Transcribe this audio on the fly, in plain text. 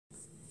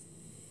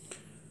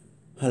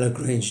Hello,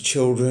 Grange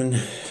children.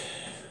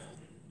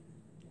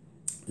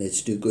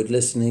 Let's do good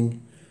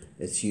listening.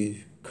 Let's do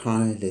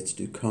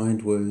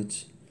kind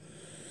words.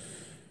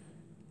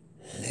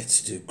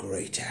 Let's do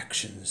great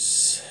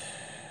actions.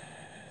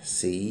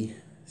 See,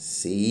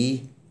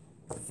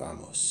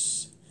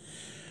 vamos.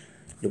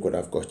 Look what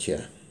I've got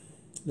here.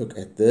 Look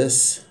at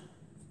this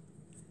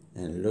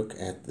and look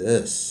at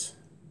this.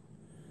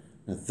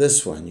 Now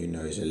this one, you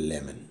know, is a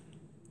lemon.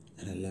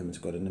 And a lemon's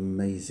got an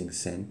amazing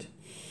scent.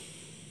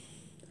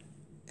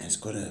 And it's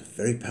got a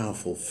very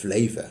powerful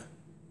flavor.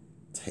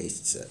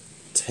 Tastes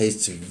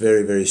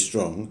very, very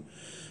strong.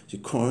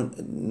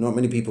 Not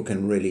many people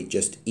can really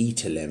just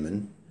eat a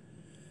lemon,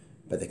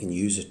 but they can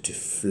use it to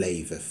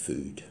flavor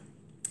food.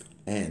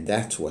 And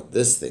that's what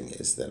this thing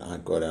is that I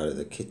got out of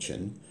the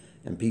kitchen.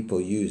 And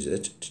people use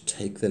it to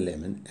take the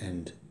lemon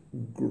and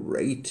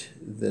grate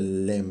the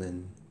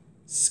lemon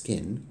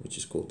skin, which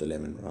is called the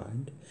lemon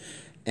rind.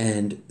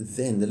 And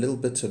then the little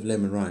bits of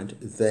lemon rind,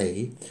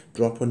 they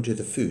drop onto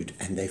the food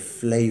and they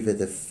flavor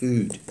the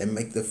food. They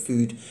make the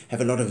food have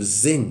a lot of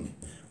zing.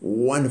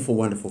 Wonderful,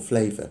 wonderful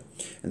flavor.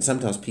 And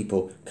sometimes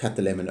people cut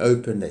the lemon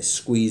open, they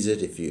squeeze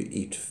it. If you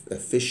eat a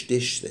fish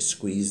dish, they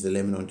squeeze the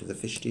lemon onto the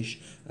fish dish.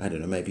 I don't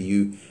know, maybe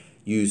you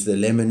use the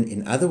lemon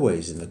in other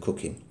ways in the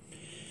cooking.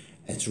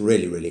 It's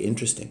really, really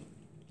interesting.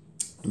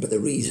 But the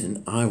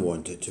reason I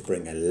wanted to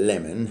bring a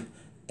lemon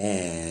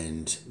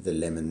and the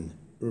lemon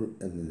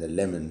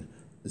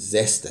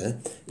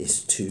zester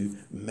is to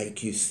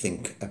make you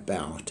think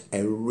about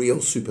a real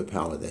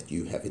superpower that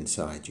you have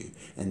inside you.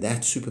 And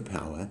that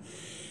superpower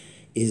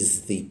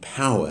is the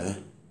power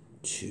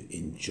to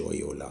enjoy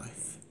your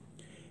life.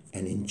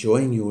 And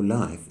enjoying your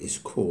life is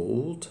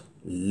called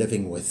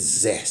living with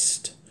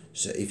zest.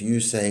 So if you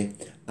say,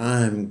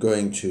 I'm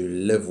going to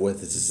live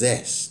with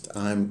zest,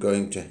 I'm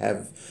going to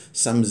have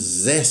some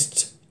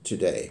zest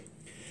today,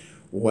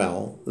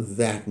 well,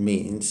 that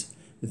means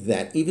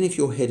that even if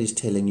your head is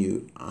telling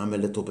you, I'm a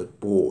little bit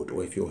bored,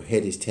 or if your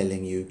head is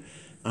telling you,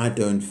 I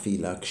don't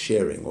feel like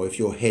sharing, or if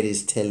your head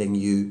is telling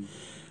you,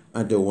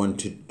 I don't want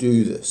to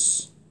do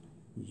this,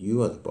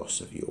 you are the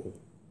boss of your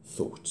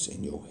thoughts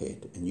in your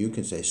head. And you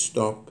can say,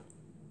 stop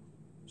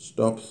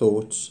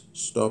thoughts,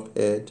 stop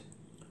head,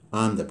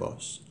 I'm the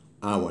boss.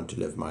 I want to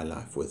live my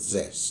life with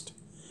zest.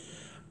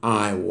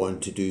 I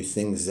want to do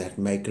things that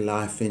make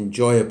life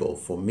enjoyable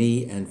for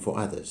me and for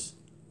others.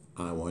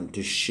 I want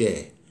to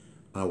share.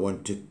 I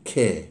want to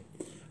care.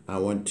 I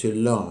want to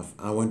laugh.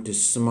 I want to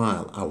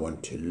smile. I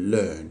want to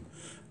learn.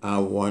 I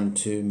want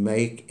to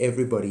make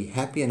everybody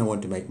happy, and I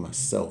want to make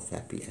myself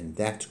happy. And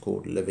that's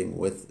called living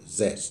with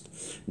zest.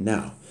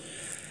 Now,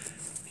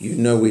 you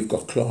know we've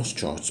got class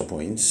charts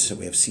points, so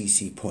we have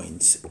CC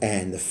points.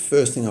 And the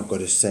first thing I've got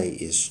to say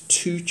is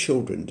 2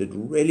 children did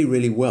really,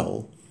 really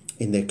well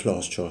in their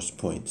class charts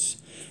points.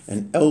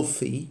 And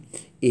Elfie,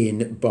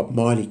 in Bob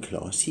Marley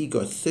class, he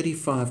got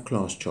 35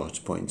 class charts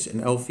points.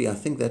 And Elfie, I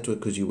think that's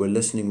because you were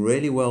listening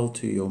really well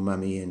to your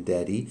mummy and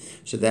daddy.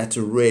 So that's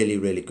really,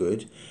 really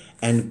good.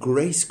 And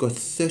Grace got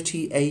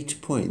 38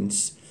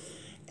 points.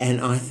 And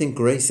I think,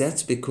 Grace,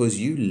 that's because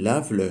you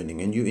love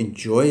learning and you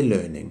enjoy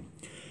learning.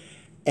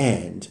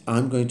 And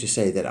I'm going to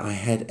say that I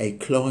had a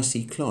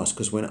classy class,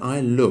 because when I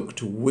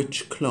looked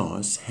which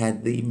class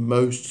had the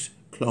most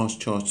class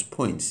charts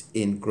points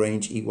in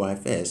Grange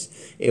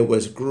EYFS, it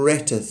was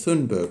Greta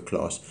Thunberg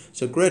class.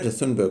 So Greta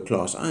Thunberg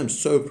class, I am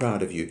so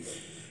proud of you.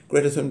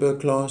 Greta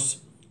Thunberg class,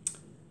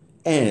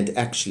 and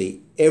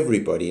actually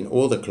everybody in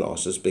all the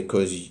classes,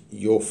 because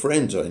your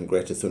friends are in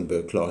Greta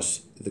Thunberg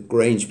class, the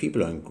Grange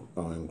people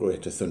are in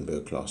Greta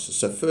Thunberg classes.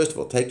 So first of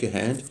all, take your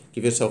hand,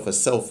 give yourself a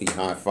selfie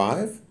high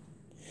five,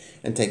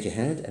 and take your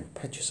hand and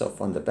pat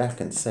yourself on the back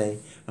and say,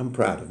 I'm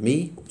proud of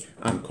me,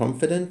 I'm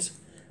confident,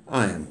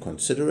 I am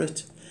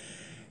considerate,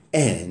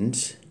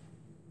 and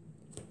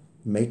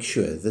make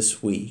sure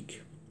this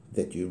week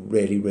that you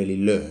really, really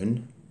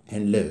learn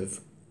and live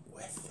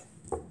with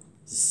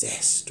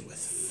zest, with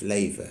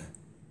flavor.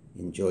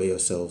 Enjoy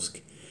yourselves,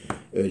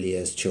 early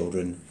years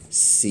children.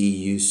 See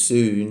you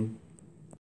soon.